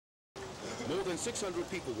More than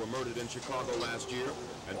 600 people were murdered in Chicago last year,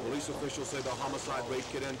 and police officials say the homicide rate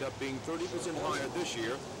could end up being 30% higher this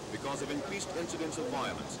year because of increased incidents of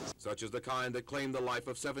violence, such as the kind that claimed the life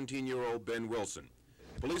of 17-year-old Ben Wilson.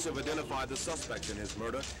 Police have identified the suspects in his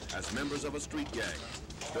murder as members of a street gang.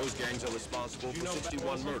 Those gangs are responsible for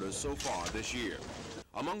 61 murders so far this year.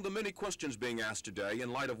 Among the many questions being asked today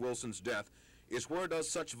in light of Wilson's death is where does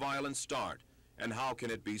such violence start, and how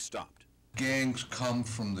can it be stopped? Gangs come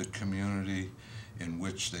from the community in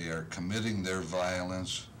which they are committing their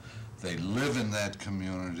violence. They live in that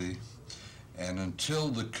community, and until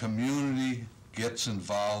the community gets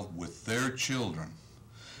involved with their children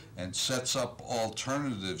and sets up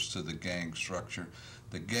alternatives to the gang structure,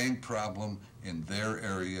 the gang problem in their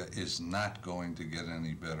area is not going to get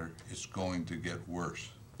any better. It's going to get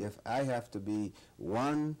worse. If I have to be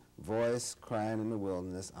one voice crying in the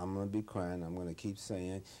wilderness, I'm going to be crying. I'm going to keep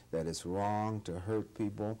saying that it's wrong to hurt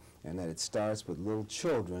people and that it starts with little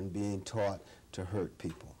children being taught to hurt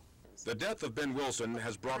people. The death of Ben Wilson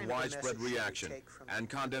has brought widespread reaction and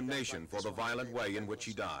condemnation for the violent way in which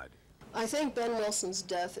he died. I think Ben Wilson's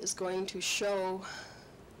death is going to show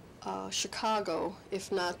Chicago,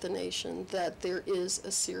 if not the nation, that there is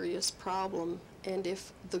a serious problem, and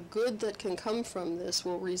if the good that can come from this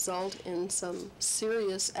will result in some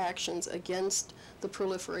serious actions against the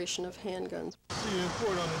proliferation of handguns. See you in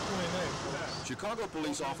court on the 29th. Chicago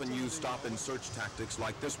police often use stop-and-search tactics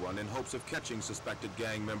like this one in hopes of catching suspected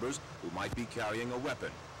gang members who might be carrying a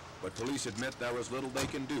weapon. But police admit there is little they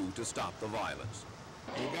can do to stop the violence.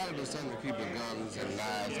 We've got to do something to keep the guns and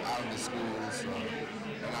knives out of the schools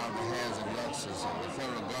and out of the hands of youngsters. The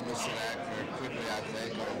federal government should act very quickly, I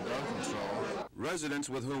think, on gun control. Residents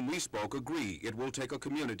with whom we spoke agree it will take a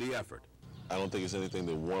community effort. I don't think it's anything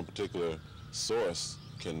that one particular source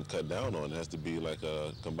can cut down on. It has to be like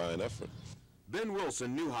a combined effort. Ben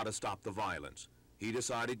Wilson knew how to stop the violence. He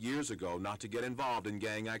decided years ago not to get involved in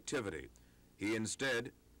gang activity. He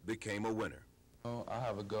instead became a winner. I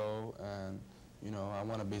have a goal, and I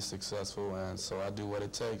want to be successful, and so I do what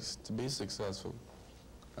it takes to be successful.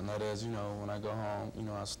 And that is, when I go home,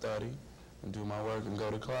 I study and do my work and go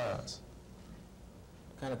to class.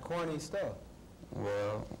 Kind of corny stuff.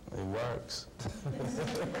 Well, it works.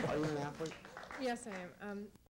 Are you an athlete? Yes, I am.